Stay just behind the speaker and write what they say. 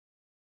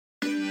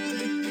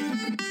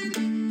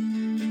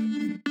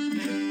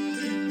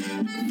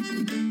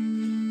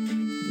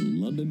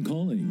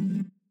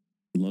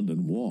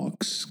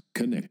Walks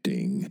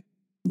Connecting.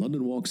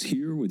 London Walks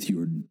here with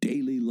your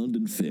daily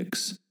London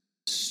fix.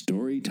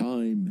 Story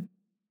time,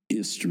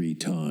 history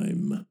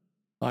time.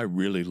 I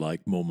really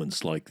like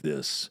moments like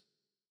this.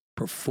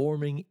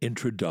 Performing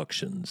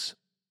introductions.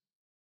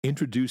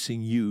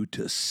 Introducing you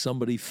to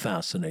somebody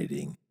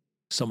fascinating,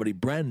 somebody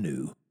brand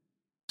new,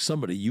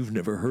 somebody you've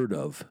never heard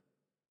of,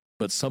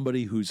 but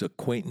somebody whose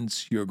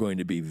acquaintance you're going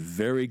to be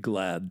very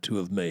glad to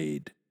have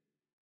made.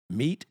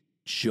 Meet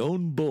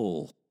Joan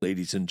Bull,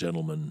 ladies and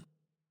gentlemen.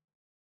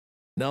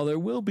 Now, there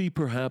will be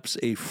perhaps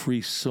a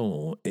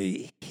frisson,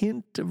 a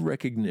hint of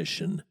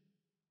recognition,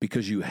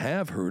 because you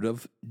have heard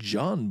of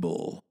John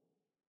Bull.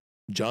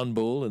 John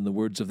Bull, in the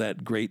words of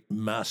that great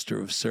master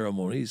of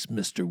ceremonies,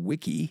 Mr.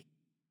 Wiki,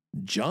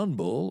 John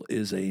Bull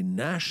is a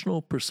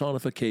national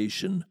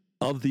personification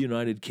of the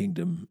United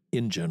Kingdom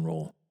in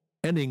general,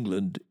 and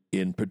England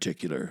in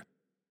particular,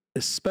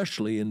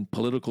 especially in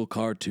political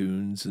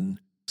cartoons and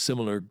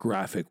similar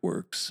graphic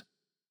works.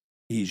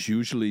 He's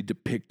usually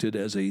depicted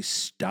as a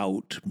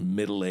stout,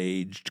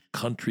 middle-aged,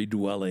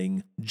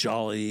 country-dwelling,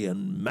 jolly,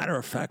 and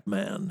matter-of-fact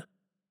man.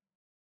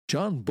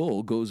 John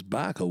Bull goes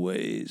back a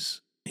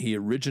ways. He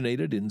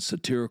originated in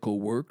satirical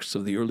works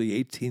of the early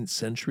 18th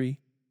century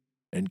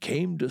and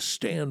came to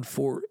stand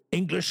for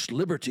English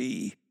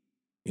liberty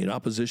in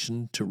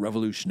opposition to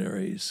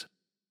revolutionaries.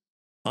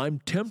 I'm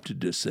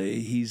tempted to say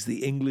he's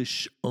the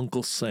English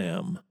Uncle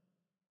Sam,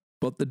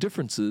 but the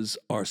differences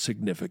are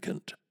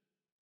significant.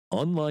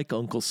 Unlike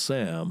Uncle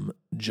Sam,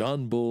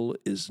 John Bull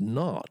is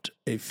not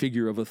a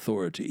figure of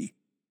authority.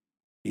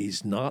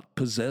 He's not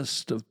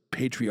possessed of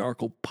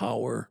patriarchal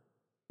power,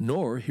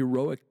 nor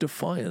heroic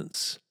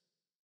defiance.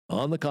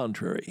 On the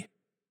contrary,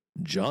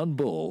 John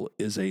Bull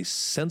is a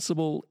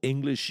sensible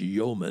English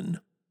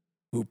yeoman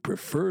who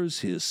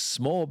prefers his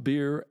small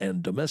beer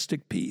and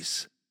domestic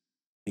peace.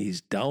 He's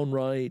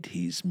downright,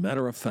 he's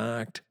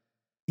matter-of-fact,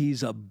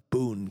 he's a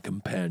boon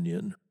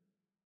companion.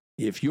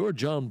 If you're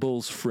John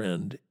Bull's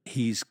friend,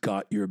 he's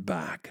got your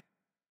back.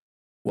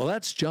 Well,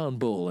 that's John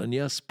Bull, and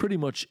yes, pretty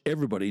much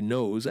everybody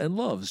knows and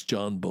loves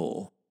John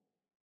Bull.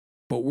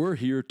 But we're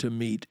here to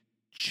meet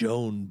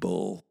Joan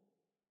Bull,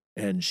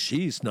 and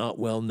she's not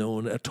well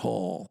known at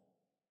all.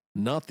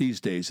 Not these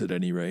days, at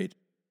any rate.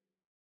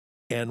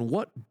 And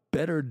what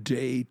better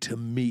day to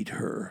meet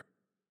her?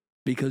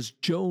 Because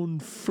Joan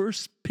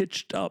first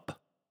pitched up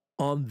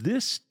on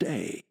this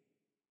day,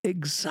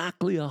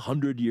 exactly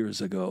 100 years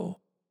ago,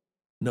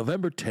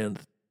 November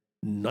 10th,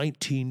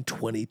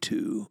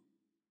 1922.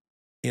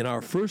 In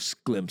our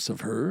first glimpse of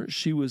her,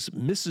 she was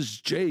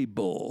Mrs. J.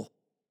 Bull,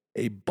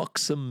 a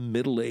buxom,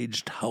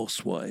 middle-aged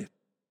housewife.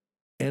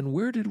 And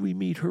where did we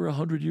meet her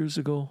 100 years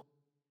ago?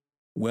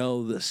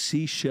 Well, the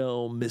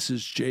seashell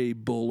Mrs. J.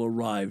 Bull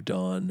arrived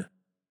on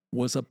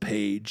was a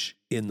page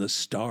in the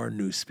Star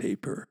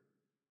newspaper.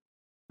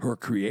 Her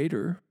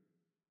creator,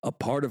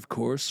 apart, of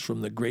course, from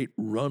the great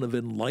run of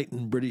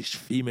enlightened British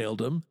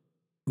femaledom,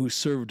 who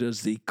served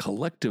as the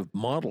collective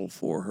model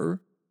for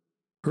her,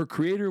 her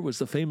creator was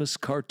the famous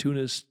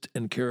cartoonist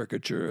and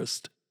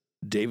caricaturist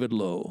David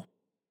Low.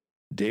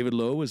 David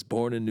Low was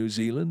born in New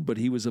Zealand, but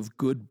he was of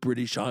good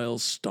British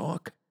Isles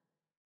stock.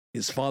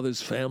 His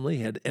father's family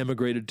had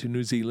emigrated to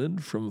New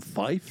Zealand from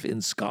Fife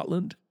in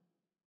Scotland,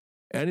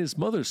 and his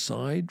mother's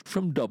side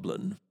from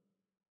Dublin.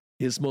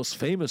 His most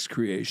famous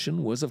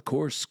creation was, of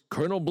course,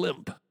 Colonel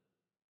Blimp.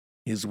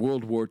 His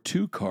World War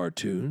II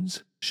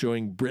cartoons,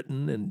 showing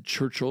Britain and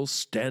Churchill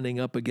standing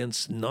up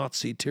against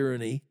Nazi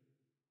tyranny,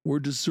 were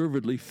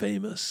deservedly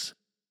famous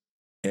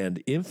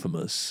and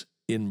infamous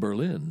in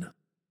Berlin.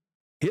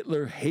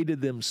 Hitler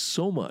hated them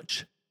so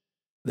much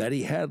that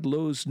he had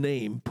Low's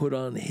name put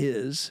on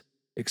his,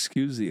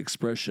 excuse the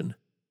expression,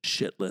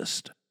 shit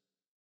list.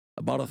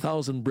 About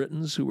 1,000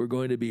 Britons who were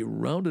going to be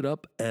rounded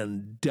up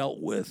and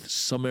dealt with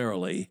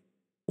summarily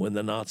when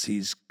the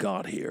Nazis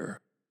got here.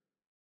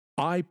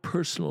 I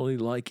personally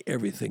like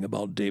everything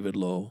about David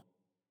Low,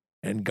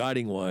 and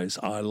guiding-wise,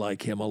 I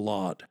like him a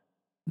lot,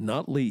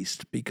 not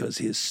least because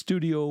his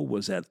studio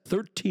was at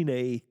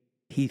 13A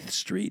Heath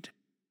Street,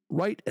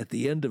 right at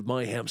the end of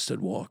my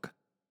Hampstead Walk.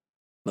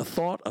 The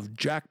thought of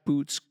Jack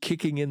Boots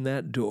kicking in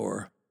that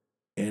door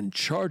and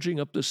charging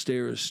up the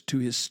stairs to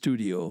his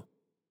studio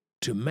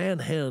to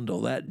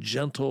manhandle that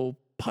gentle,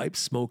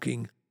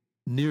 pipe-smoking,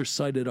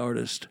 nearsighted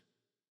artist,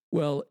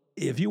 well,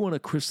 if you want a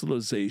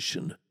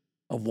crystallization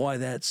of why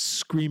that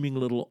screaming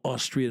little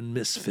Austrian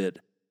misfit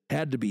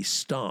had to be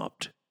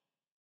stopped,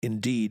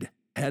 indeed,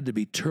 had to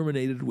be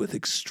terminated with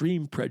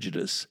extreme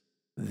prejudice,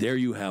 there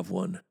you have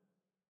one.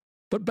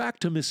 But back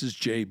to Mrs.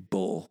 J.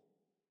 Bull.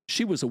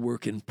 She was a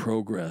work in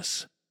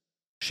progress.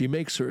 She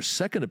makes her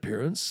second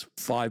appearance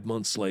 5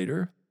 months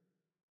later.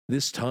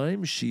 This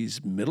time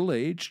she's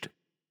middle-aged,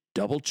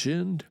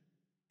 double-chinned,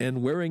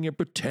 and wearing a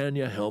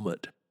Britannia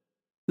helmet,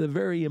 the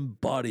very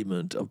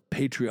embodiment of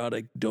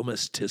patriotic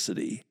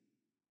domesticity.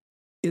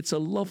 It's a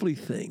lovely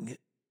thing,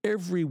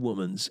 every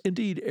woman's,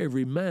 indeed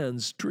every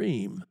man's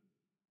dream.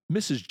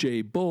 Mrs.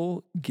 J.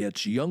 Bull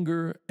gets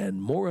younger and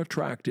more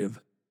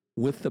attractive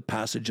with the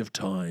passage of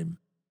time.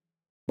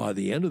 By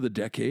the end of the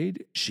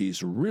decade,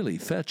 she's really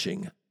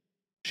fetching.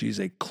 She's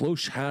a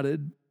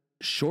close-hatted,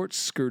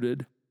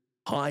 short-skirted,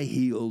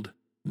 high-heeled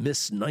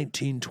Miss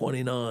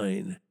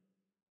 1929.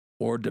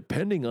 Or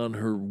depending on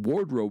her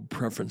wardrobe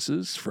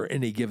preferences for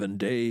any given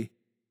day,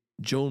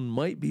 Joan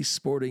might be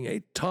sporting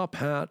a top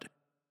hat,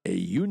 a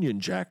Union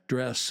Jack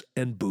dress,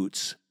 and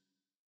boots.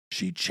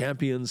 She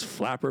champions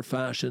flapper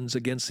fashions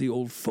against the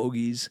old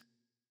fogies.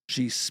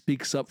 She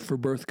speaks up for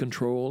birth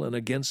control and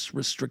against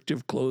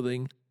restrictive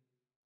clothing.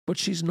 But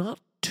she's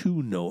not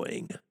too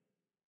knowing.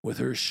 With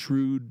her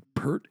shrewd,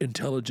 pert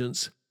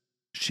intelligence,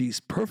 she's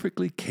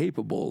perfectly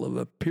capable of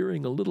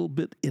appearing a little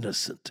bit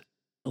innocent,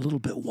 a little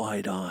bit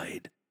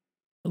wide-eyed,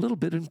 a little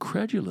bit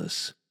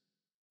incredulous.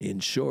 In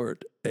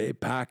short, a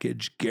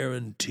package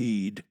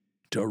guaranteed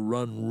to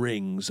run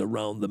rings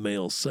around the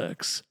male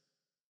sex,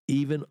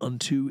 even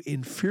unto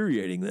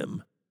infuriating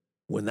them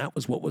when that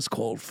was what was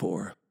called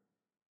for.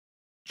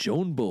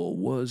 Joan Bull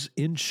was,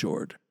 in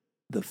short,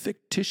 the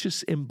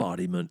fictitious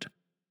embodiment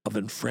of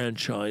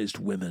enfranchised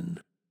women.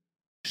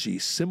 She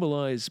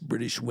symbolized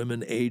British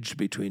women aged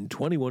between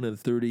 21 and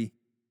 30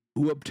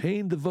 who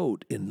obtained the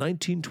vote in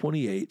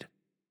 1928,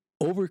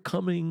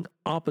 overcoming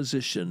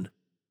opposition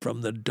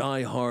from the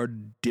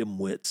die-hard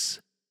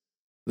dimwits.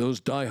 Those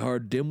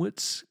die-hard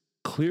dimwits,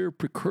 clear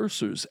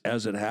precursors,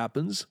 as it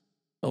happens,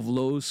 of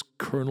Low's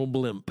Colonel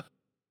Blimp.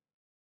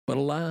 But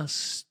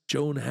alas,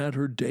 Joan had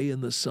her day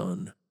in the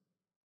sun.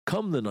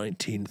 Come the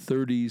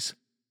 1930s,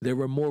 there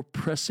were more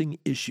pressing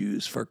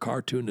issues for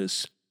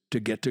cartoonists to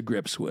get to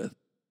grips with.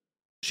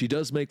 She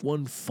does make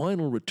one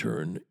final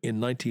return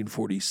in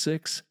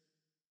 1946,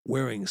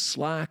 wearing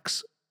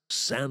slacks,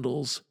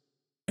 sandals,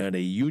 and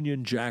a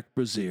Union Jack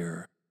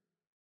brassiere.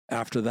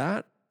 After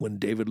that, when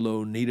David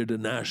Low needed a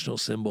national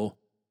symbol,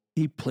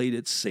 he played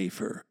it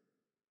safer,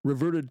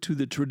 reverted to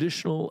the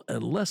traditional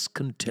and less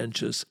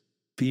contentious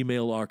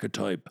female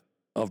archetype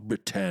of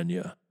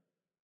Britannia.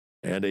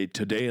 And a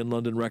Today in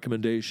London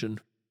recommendation: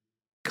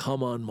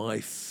 come on my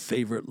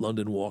favorite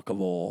London walk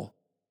of all,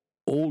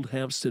 Old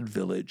Hampstead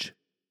Village.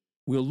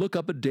 We'll look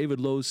up at David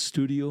Low's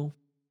studio,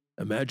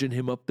 imagine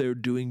him up there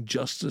doing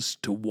justice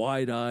to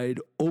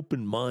wide-eyed,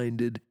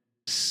 open-minded,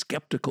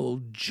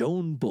 skeptical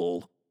Joan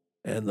Bull,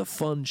 and the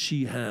fun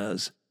she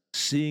has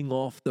seeing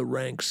off the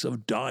ranks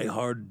of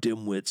die-hard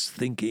dimwits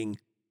thinking,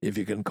 if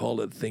you can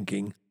call it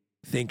thinking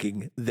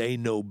they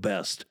know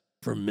best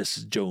for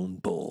Miss Joan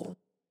Bull.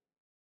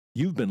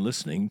 You've been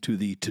listening to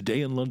the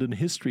Today in London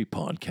History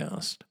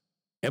podcast,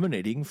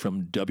 emanating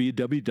from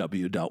www.walks.com,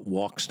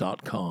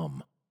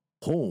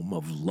 home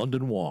of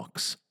London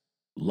Walks,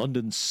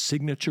 London's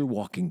signature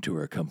walking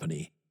tour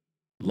company,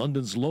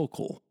 London's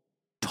local,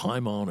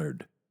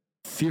 time-honored,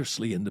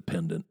 fiercely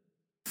independent,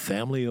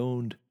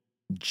 family-owned,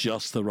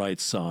 just the right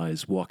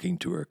size walking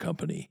tour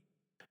company.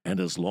 And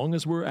as long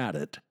as we're at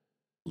it,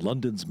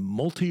 London's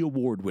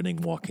multi-award-winning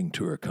walking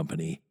tour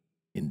company.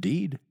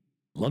 Indeed,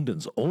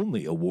 London's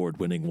only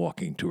award-winning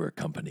walking tour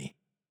company.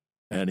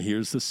 And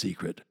here's the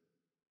secret.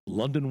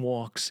 London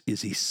Walks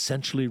is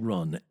essentially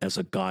run as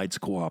a guides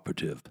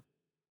cooperative.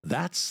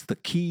 That's the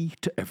key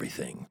to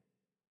everything.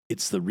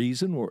 It's the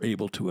reason we're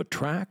able to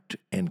attract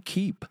and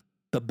keep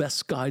the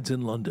best guides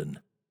in London.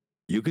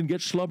 You can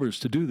get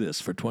schlubbers to do this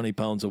for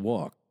 £20 a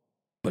walk,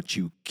 but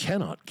you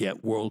cannot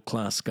get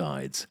world-class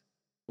guides,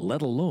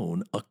 let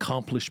alone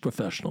accomplished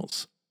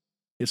professionals.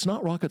 It's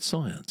not rocket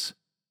science.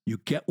 You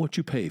get what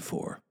you pay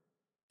for.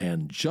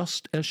 And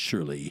just as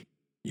surely,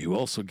 you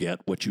also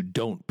get what you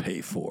don't pay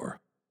for.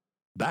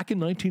 Back in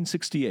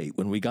 1968,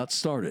 when we got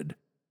started,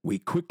 we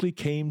quickly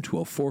came to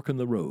a fork in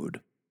the road.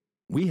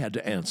 We had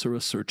to answer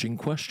a searching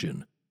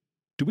question.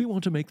 Do we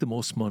want to make the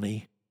most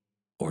money,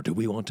 or do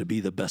we want to be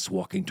the best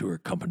walking tour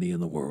company in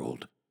the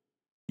world?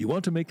 You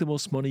want to make the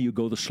most money, you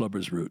go the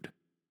schlubbers route.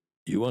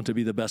 You want to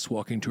be the best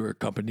walking tour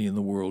company in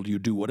the world, you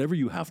do whatever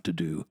you have to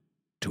do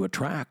to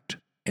attract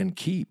and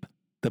keep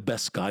the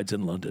best guides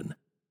in London.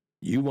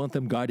 You want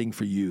them guiding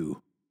for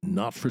you,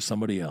 not for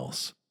somebody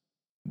else.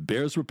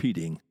 Bears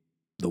repeating,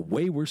 the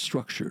way we're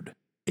structured,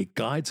 a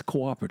guides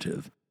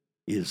cooperative,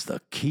 is the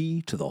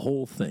key to the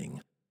whole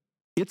thing.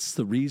 It's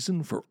the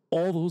reason for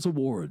all those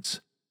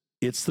awards.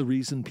 It's the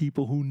reason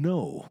people who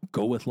know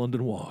go with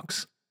London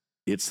Walks.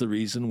 It's the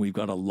reason we've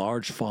got a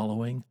large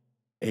following,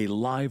 a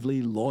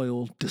lively,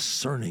 loyal,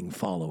 discerning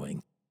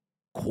following.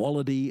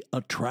 Quality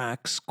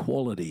attracts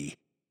quality.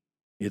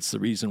 It's the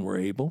reason we're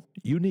able,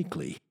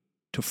 uniquely,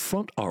 to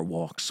front our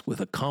walks with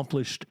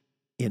accomplished,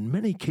 in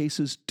many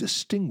cases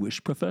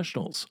distinguished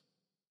professionals.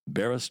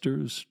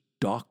 Barristers,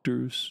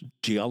 doctors,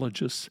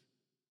 geologists,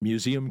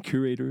 museum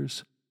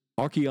curators,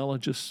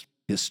 archaeologists,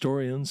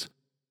 historians,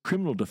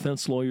 criminal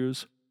defense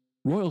lawyers,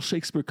 Royal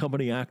Shakespeare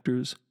Company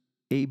actors,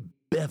 a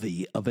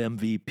bevy of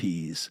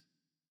MVPs,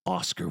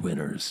 Oscar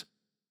winners,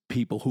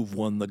 people who've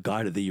won the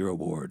Guide of the Year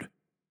award.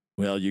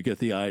 Well, you get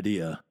the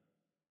idea.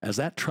 As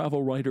that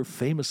travel writer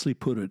famously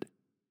put it,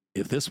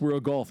 if this were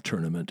a golf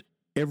tournament,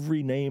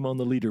 every name on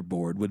the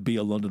leaderboard would be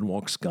a London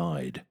Walks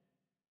guide.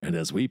 And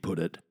as we put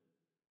it,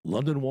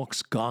 London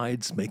Walks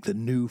guides make the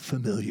new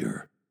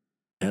familiar,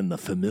 and the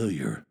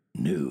familiar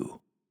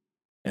new.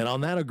 And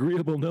on that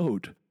agreeable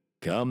note,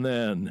 come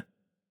then,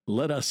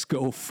 let us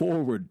go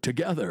forward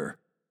together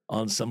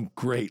on some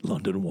great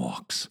London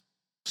walks.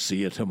 See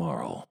you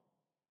tomorrow.